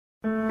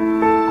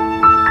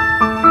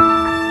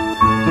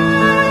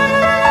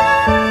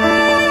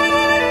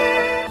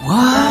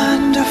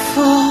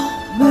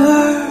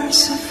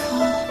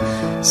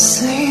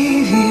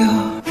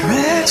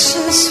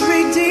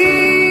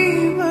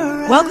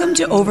Welcome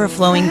to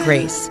Overflowing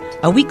Grace,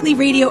 a weekly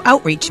radio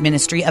outreach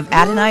ministry of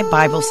Adonai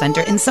Bible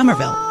Center in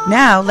Somerville.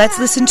 Now, let's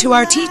listen to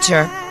our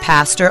teacher,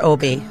 Pastor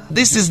Obi.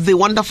 This is the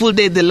wonderful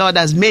day the Lord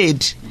has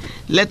made.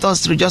 Let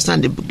us rejoice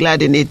and be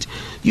glad in it.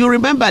 You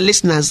remember,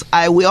 listeners,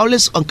 I will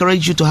always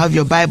encourage you to have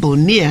your Bible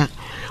near.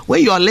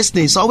 When you are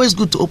listening, it's always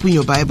good to open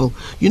your Bible.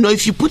 You know,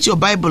 if you put your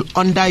Bible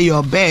under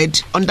your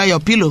bed, under your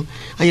pillow,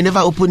 and you never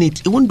open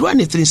it, it won't do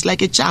anything. It's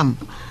like a charm.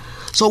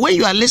 So when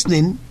you are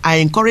listening, I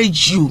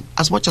encourage you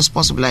as much as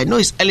possible. I know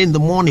it's early in the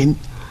morning,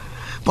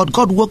 but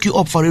God woke you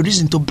up for a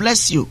reason, to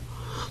bless you.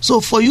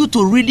 So for you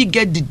to really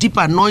get the deep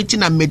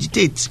anointing and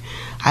meditate,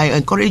 I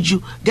encourage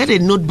you, get a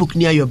notebook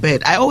near your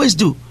bed. I always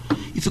do.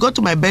 If you go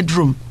to my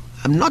bedroom,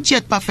 I'm not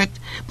yet perfect,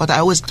 but I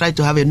always try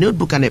to have a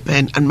notebook and a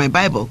pen and my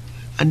Bible.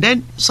 And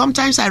then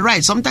sometimes I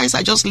write. Sometimes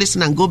I just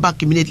listen and go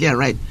back immediately and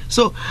write.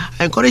 So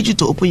I encourage you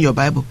to open your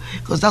Bible,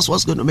 because that's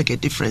what's going to make a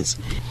difference.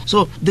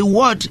 So the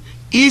word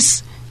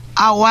is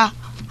our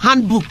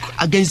handbook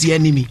against the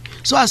enemy.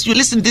 So as you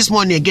listen this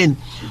morning again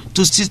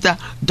to Sister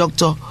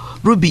Dr.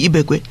 Ruby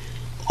Ibekwe,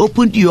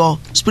 open your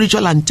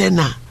spiritual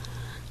antenna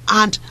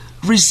and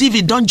receive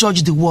it. Don't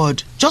judge the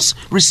word. Just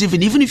receive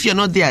it. Even if you're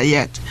not there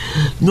yet,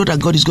 know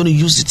that God is going to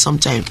use it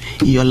sometime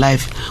in your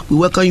life. We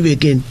welcome you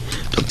again,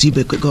 Dr.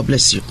 Ibekwe. God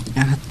bless you.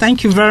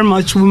 Thank you very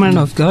much, woman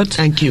of God.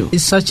 Thank you.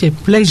 It's such a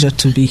pleasure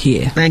to be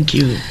here. Thank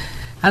you.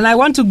 And I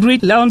want to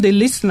greet all the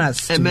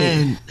listeners today.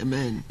 Amen.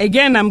 Amen.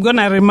 Again, I'm going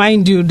to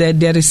remind you that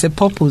there is a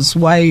purpose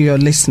why you're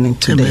listening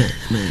today.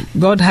 Amen.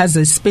 God has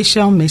a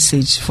special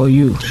message for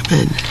you.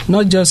 Amen.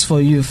 Not just for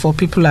you, for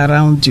people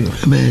around you.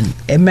 Amen.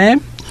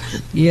 Amen.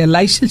 Yeah,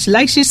 like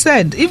she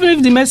said, even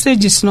if the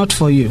message is not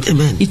for you,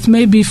 Amen, it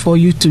may be for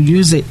you to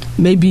use it.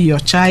 Maybe your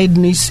child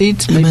needs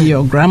it. Amen. Maybe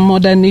your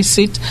grandmother needs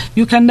it.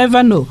 You can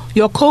never know.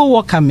 Your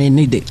co-worker may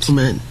need it.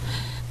 Amen.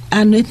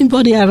 And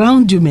anybody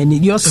around you may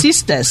need it. Your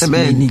sisters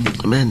may need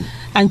it. Amen.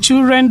 And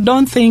children,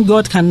 don't think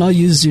God cannot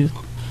use you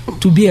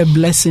to be a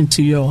blessing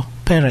to your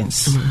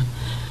parents. Amen.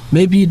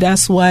 Maybe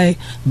that's why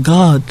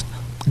God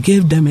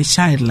gave them a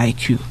child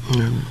like you,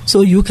 so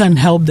you can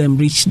help them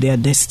reach their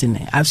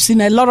destiny. I've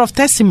seen a lot of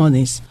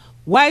testimonies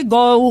where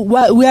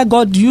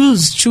God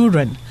used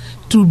children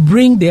to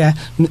bring their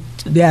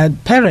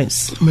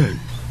parents Amen.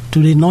 to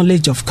the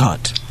knowledge of God,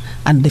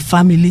 and the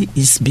family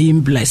is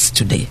being blessed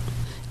today,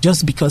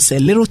 just because a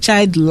little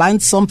child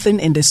learned something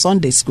in the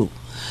Sunday school.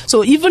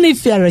 So even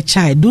if you are a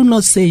child, do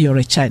not say you're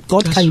a child.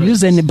 God That's can right.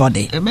 use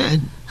anybody.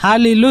 Amen.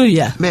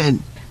 Hallelujah.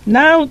 Amen.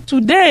 Now,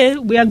 today,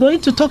 we are going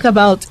to talk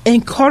about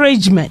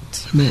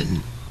encouragement.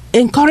 Amen.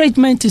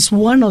 Encouragement is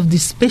one of the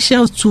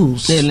special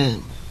tools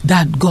Amen.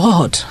 that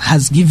God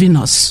has given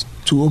us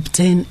to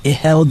obtain a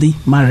healthy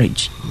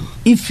marriage.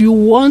 If you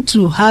want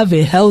to have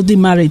a healthy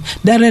marriage,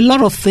 there are a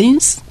lot of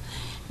things.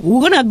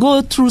 We're going to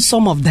go through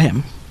some of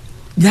them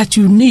that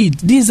you need.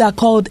 These are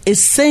called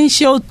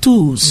essential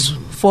tools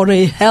for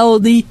a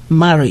healthy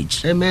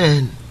marriage.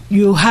 Amen.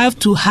 You have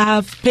to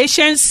have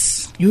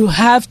patience. You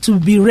have to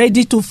be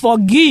ready to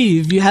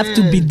forgive. You have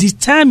to be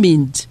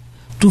determined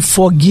to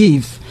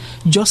forgive,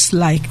 just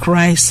like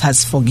Christ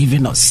has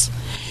forgiven us.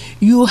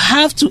 You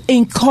have to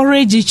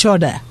encourage each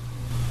other.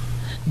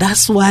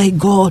 That's why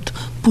God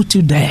put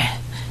you there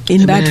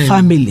in Amen. that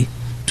family,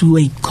 to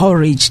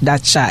encourage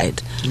that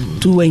child,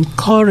 to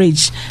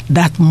encourage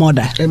that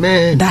mother,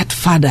 Amen. that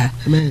father.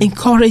 Amen.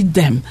 Encourage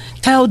them.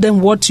 Tell them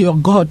what your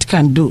God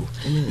can do.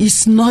 Amen.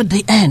 It's not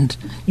the end.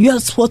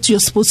 That's what you're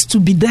supposed to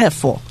be there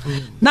for.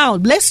 Now,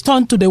 let's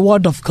turn to the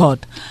Word of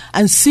God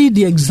and see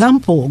the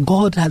example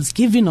God has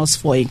given us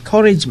for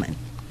encouragement.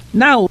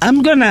 Now,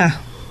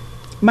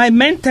 my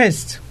main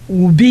text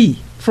will be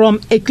from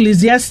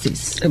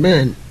Ecclesiastes.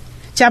 Amen.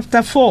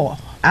 Chapter 4.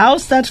 I'll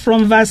start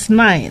from verse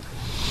 9.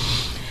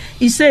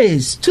 It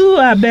says, 2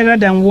 are better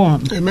than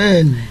one,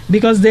 Amen.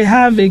 because they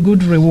have a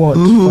good reward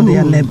for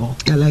their labor.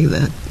 I like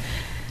that.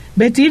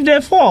 But if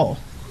they fall,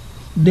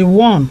 the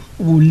one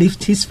will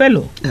lift his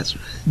fellow. That's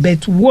right.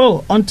 But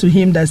woe unto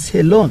him that's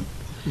alone.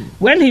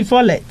 When he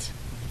falleth,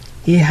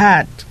 he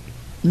had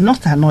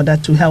not another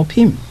to help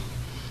him.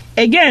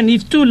 Again,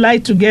 if two lie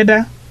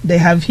together, they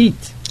have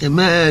heat.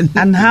 Amen.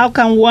 And how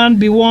can one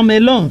be warm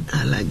alone?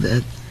 I like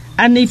that.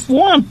 And if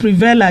one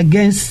prevail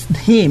against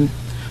him,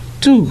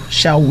 two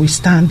shall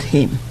withstand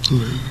him.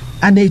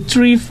 And a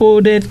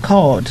three-folded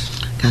cord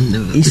Can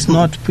never is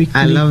not quickly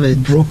I love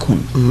it.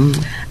 broken.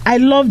 I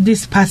love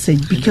this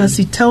passage because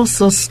it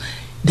tells us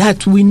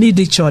that we need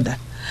each other.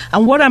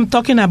 And what I'm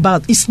talking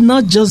about is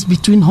not just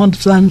between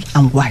husband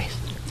and wife.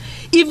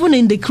 Even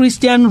in the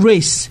Christian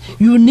race,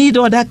 you need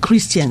other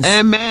Christians.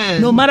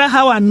 Amen. No matter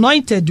how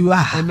anointed you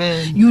are,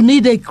 Amen. you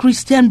need a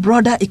Christian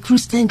brother, a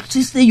Christian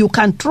sister you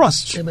can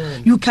trust.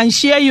 Amen. You can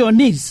share your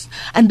needs,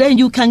 and then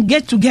you can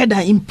get together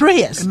in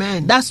prayers.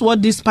 Amen. That's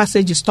what this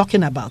passage is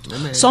talking about.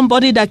 Amen.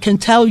 Somebody that can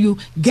tell you,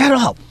 get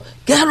up,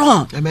 get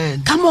on.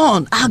 Amen. Come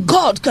on, our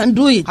God can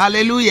do it.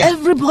 Hallelujah.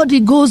 Everybody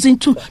goes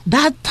into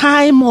that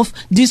time of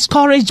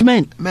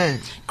discouragement.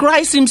 Amen.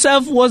 Christ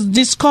himself was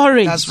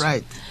discouraged. That's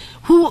right.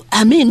 Who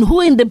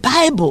in the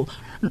Bible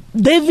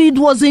David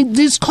wasn't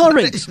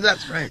discouraged.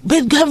 That's right.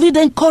 But David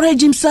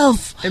encouraged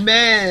himself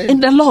Amen. in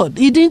the Lord.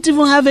 He didn't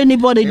even have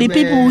anybody. Amen. The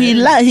people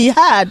he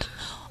had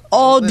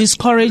all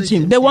discouraged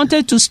him. They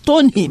wanted to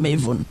stone him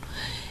even.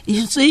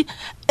 You see,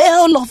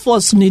 all of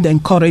us need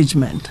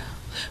encouragement.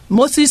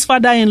 Moses'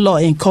 father-in-law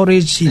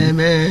encouraged him.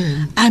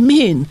 Amen. I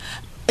mean,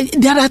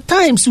 there are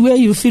times where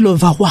you feel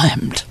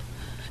overwhelmed.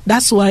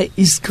 That's why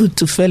it's good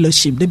to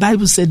fellowship. The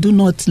Bible says, do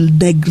not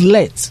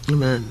neglect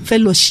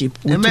fellowship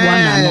with one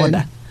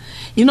another.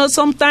 You know,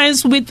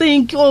 sometimes we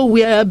think,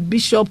 we are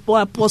bishop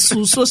or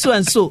apostle, so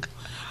and so.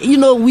 You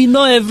know, we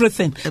know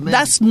everything. Amen.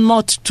 That's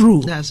not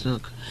true. That's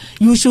not.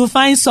 You should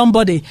find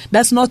somebody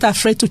that's not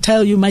afraid to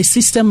tell you, my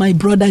sister, my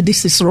brother,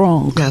 this is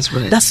wrong. That's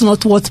right. That's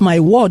not what my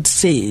word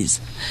says.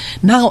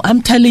 Now,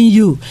 I'm telling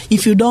you,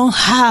 if you don't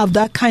have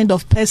that kind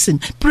of person,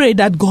 pray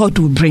that God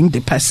will bring the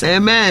person.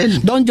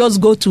 Amen. Don't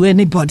just go to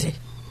anybody.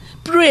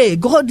 Pray,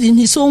 God in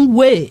his own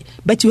way,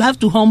 but you have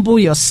to humble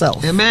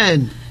yourself.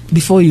 Amen.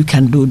 Before you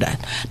can do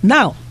that.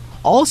 Now,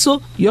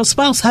 also, your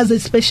spouse has a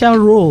special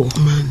role.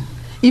 Amen.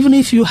 Even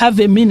if you have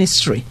a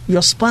ministry,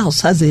 your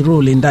spouse has a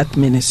role in that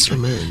ministry.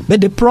 Amen.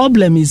 But the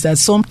problem is that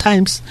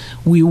sometimes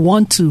we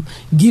want to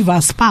give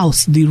our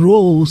spouse the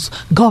roles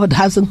God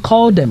hasn't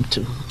called them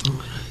to.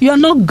 You are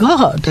not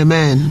God.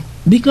 Amen.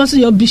 Because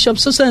you're bishop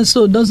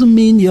so-and-so doesn't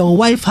mean your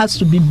wife has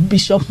to be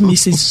bishop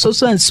Mrs.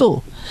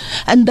 so-and-so.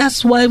 And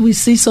that's why we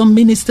see some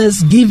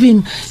ministers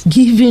giving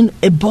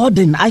a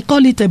burden. I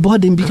call it a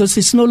burden because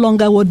it's no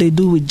longer what they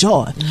do with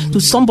joy. To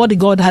somebody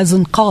God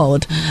hasn't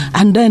called.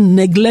 And then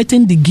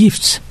neglecting the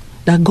gifts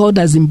that God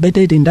has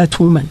embedded in that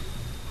woman.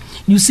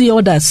 You see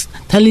others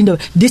telling them,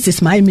 this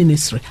is my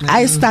ministry.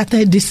 I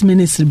started this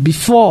ministry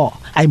before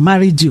I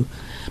married you.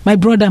 My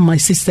brother and my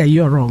sister,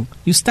 you're wrong.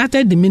 You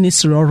started the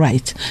ministry all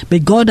right,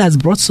 but God has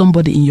brought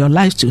somebody in your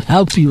life to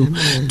help you,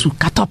 to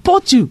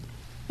catapult you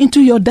into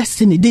your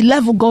destiny, the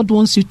level God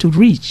wants you to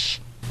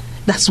reach.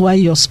 That's why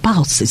your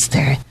spouse is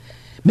there.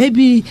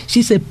 Maybe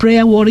she's a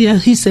prayer warrior,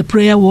 he's a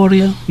prayer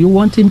warrior. You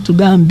want him to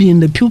go and be in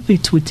the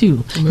pulpit with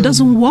you. It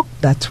doesn't work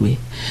that way.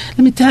 Let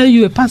me tell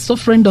you, a pastor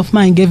friend of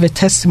mine gave a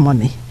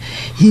testimony.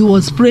 He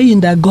was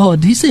praying that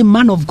God, he's a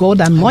man of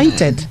God,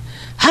 anointed,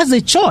 has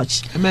a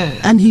church. Amen.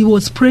 And he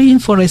was praying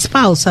for a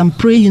spouse and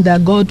praying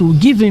that God will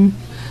give him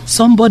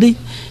somebody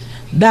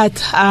that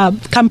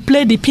can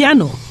play the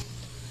piano.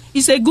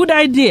 It's a good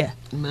idea.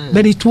 Amen.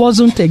 But it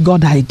wasn't a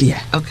God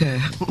idea.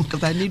 Okay,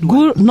 because I need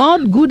one.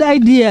 Not good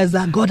ideas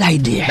are God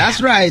ideas.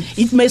 That's right.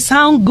 It may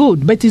sound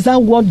good, but is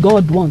that what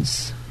God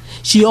wants?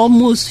 He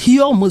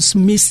almost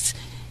missed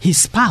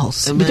his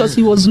spouse. Amen. Because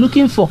he was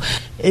looking for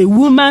a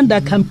woman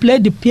that can play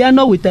the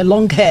piano with a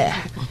long hair.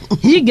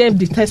 He gave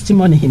the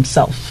testimony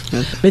himself.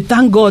 Okay. But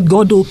thank God,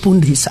 God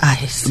opened his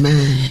eyes.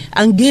 Amen.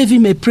 And gave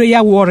him a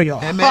prayer warrior.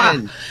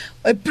 Amen.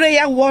 A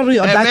prayer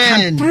warrior that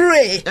can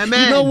pray.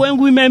 Amen. You know, when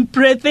women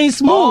pray,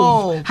 things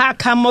move. He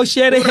was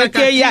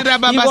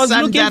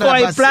looking for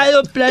a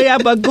prayer player,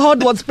 but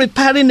God was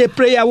preparing a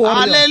prayer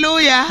warrior.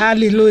 Hallelujah.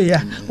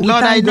 Hallelujah.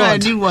 Lord, I know I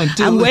need one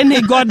too. And when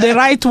he got the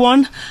right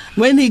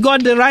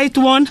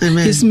one,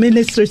 Amen. his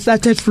ministry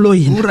started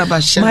flowing.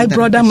 My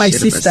brother, my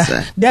sister,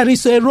 there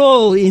is a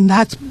role in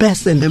that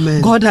person.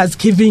 Amen. God has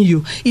given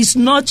you. It's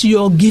not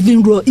your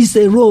giving role. It's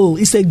a role.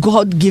 It's a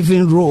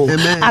God-given role.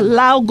 Amen.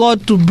 Allow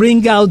God to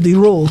bring out the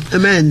role.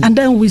 Amen. And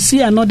then we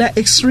see another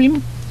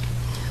extreme.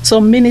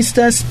 Some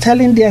ministers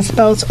telling their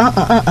spouse,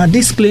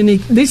 this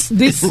clinic, this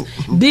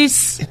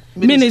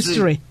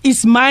ministry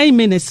is my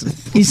ministry.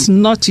 It's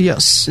not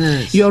yours.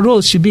 Yes. Your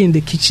role should be in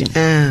the kitchen.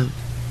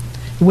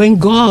 When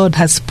God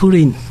has put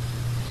in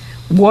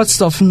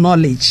words of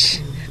knowledge,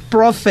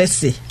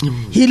 prophecy,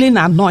 healing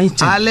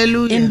anointing,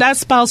 hallelujah, in that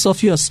spouse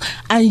of yours,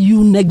 and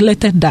you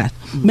neglected that,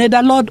 may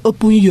the Lord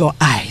open your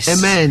eyes.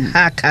 Amen.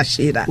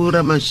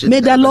 May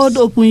the Lord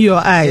open your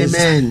eyes.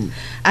 Amen.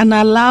 And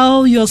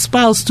allow your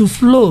spouse to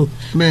flow.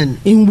 Amen.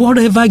 In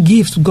whatever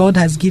gift God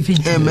has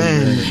given him.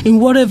 Amen. In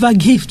whatever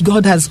gift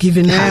God has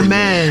given him.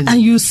 Amen.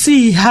 And you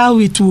see how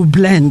it will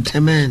blend.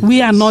 Amen.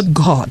 We are not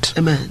God.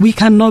 Amen. We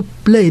cannot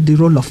play the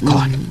role of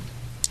God.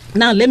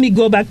 Now let me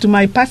go back to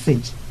my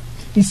passage.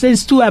 It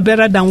says 2 are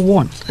better than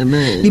 1.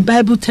 Amen. The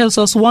Bible tells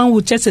us 1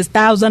 will chase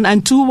 1,000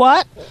 and 2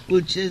 what?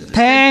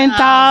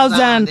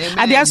 10,000.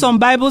 Are there some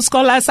Bible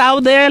scholars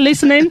out there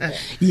listening?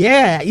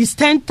 Yeah, it's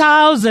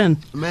 10,000.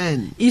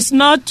 Amen. It's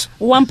not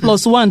 1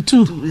 plus 1,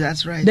 2.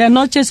 That's right. They're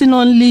not chasing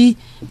only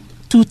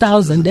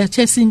 2,000. They're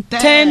chasing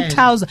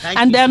 10,000.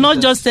 And they're not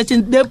just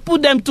chasing, they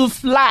put them to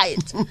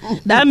flight.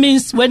 That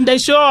means when they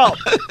show up,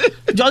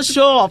 just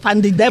show up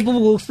and the devil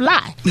will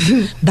fly.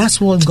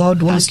 That's what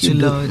God wants to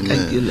do.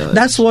 Thank you, Lord.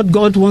 That's what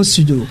God wants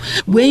to do.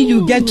 When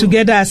you get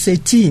together as a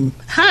team,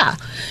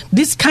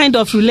 this kind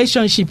of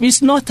relationship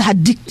is not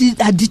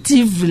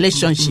additive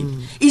relationship.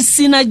 It's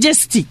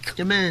synergistic.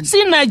 Amen.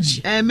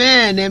 Synergy.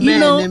 Amen. Amen. You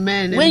know,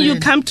 Amen. when you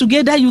come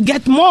together, you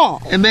get more.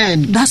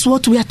 Amen. That's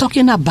what we are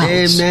talking about.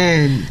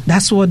 Amen.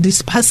 That's what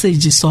this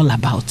passage is all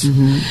about.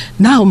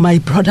 Now, my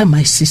brother,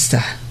 my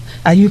sister,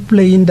 are you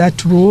playing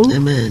that role?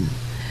 Amen.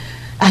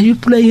 Are you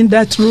playing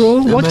that role?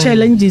 Amen. What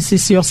challenges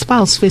is your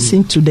spouse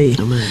facing today?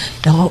 Amen.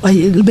 Or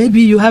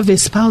maybe you have a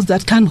spouse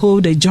that can't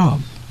hold a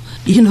job.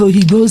 You know,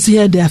 he goes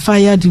here, they're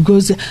fired, he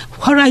goes there.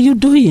 What are you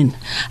doing?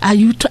 Are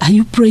you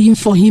praying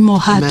for him or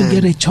her to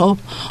get a job?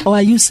 Or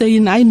are you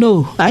saying, I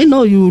know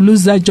you will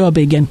lose that job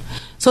again?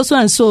 So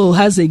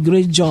has a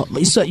great job.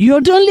 So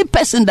you're the only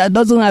person that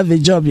doesn't have a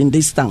job in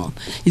this town.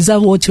 Is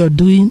that what you're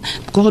doing?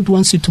 God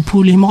wants you to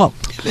pull him up.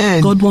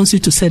 Amen. God wants you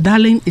to say,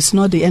 darling, it's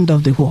not the end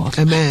of the world.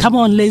 Amen. Come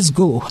on, let's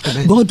go.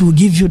 Amen. God will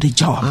give you the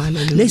job.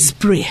 Hallelujah. Let's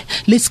pray.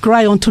 Let's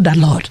cry unto the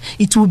Lord.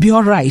 It will be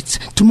all right.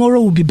 Tomorrow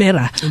will be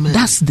better. Amen.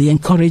 That's the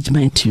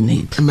encouragement you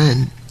need.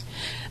 Amen.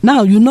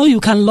 Now, you know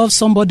you can love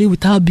somebody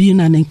without being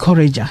an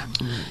encourager.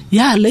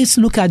 Yeah, let's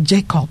look at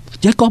Jacob.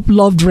 Jacob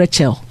loved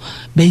Rachel,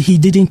 but he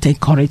didn't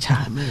encourage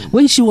her. Amen.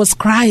 When she was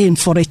crying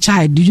for a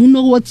child, do you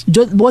know what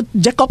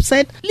Jacob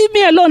said? Leave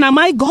me alone, am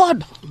I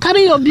God?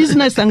 Carry your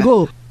business and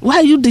go. Why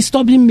are you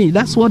disturbing me?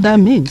 That's what that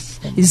means.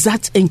 Is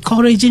that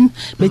encouraging?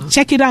 But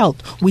check it out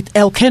with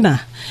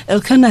Elkanah.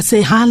 Elkanah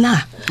say,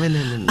 Hannah,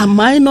 am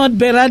I not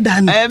better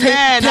than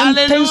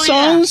 10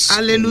 sons?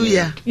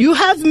 Hallelujah. You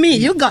have me.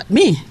 You got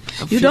me.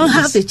 You don't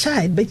have a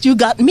child, but you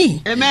got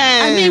me.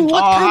 Amen. I mean,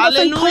 what kind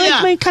of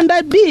encouragement can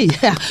that be?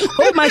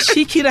 Oh, my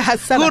Shikira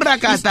Hassan.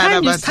 It's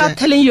time you start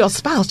telling your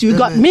spouse, you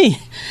got me.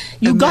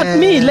 You got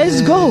me.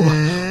 Let's go.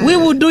 We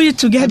will do it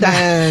together.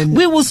 Amen.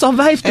 We will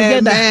survive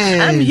together.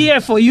 Amen. I'm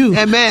here for you.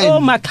 Amen. Oh,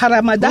 my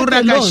Karama, that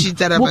alone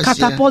will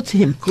catapult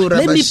him.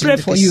 Let me pray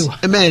for you.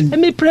 Amen. Let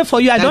me pray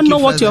for you. I Thank don't know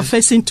you, what Father. you're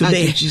facing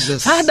today. Thank you,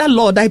 Jesus. Father,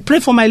 Lord, I pray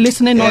for my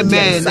listening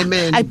audience.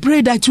 Amen. I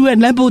pray that you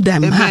enable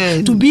them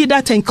Amen. to be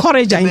that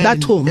encourager in Amen.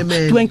 that home,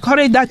 Amen. to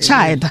encourage that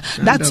child,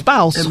 that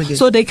spouse, Amen.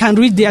 so they can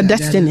reach their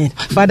destiny.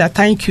 Father,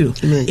 thank you.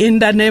 Amen. In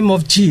the name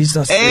of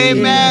Jesus.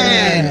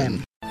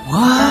 Amen.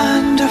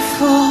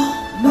 Wonderful,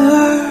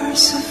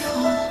 merciful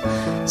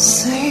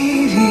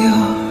Savior,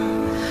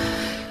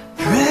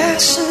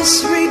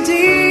 precious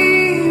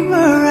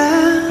Redeemer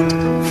and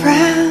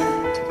friend.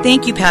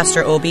 Thank you,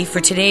 Pastor Obi,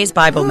 for today's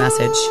Bible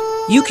message.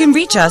 You can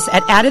reach us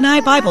at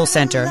Adonai Bible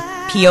Center,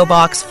 P.O.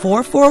 Box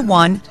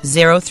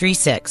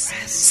 441036,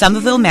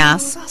 Somerville,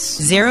 Mass.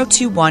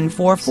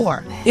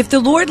 02144. If the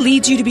Lord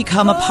leads you to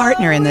become a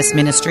partner in this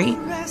ministry,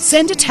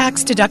 send a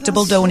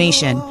tax-deductible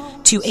donation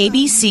to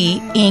ABC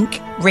Inc.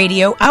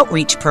 Radio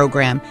Outreach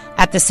Program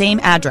at the same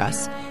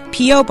address,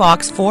 P.O.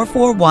 Box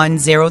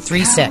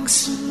 441036,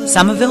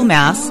 Somerville,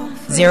 Mass.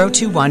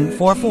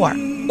 02144.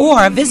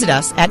 Or visit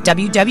us at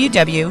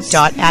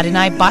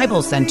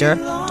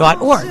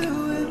www.AdonaiBibleCenter.org.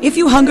 If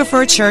you hunger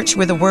for a church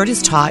where the Word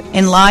is taught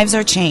and lives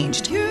are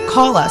changed,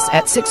 call us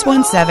at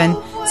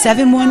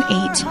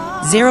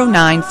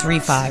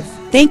 617-718-0935.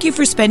 Thank you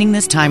for spending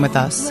this time with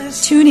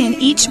us. Tune in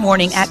each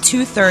morning at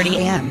 2:30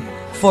 a.m.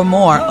 for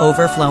more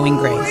Overflowing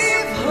Grace.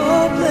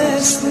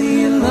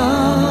 Hopelessly in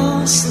love.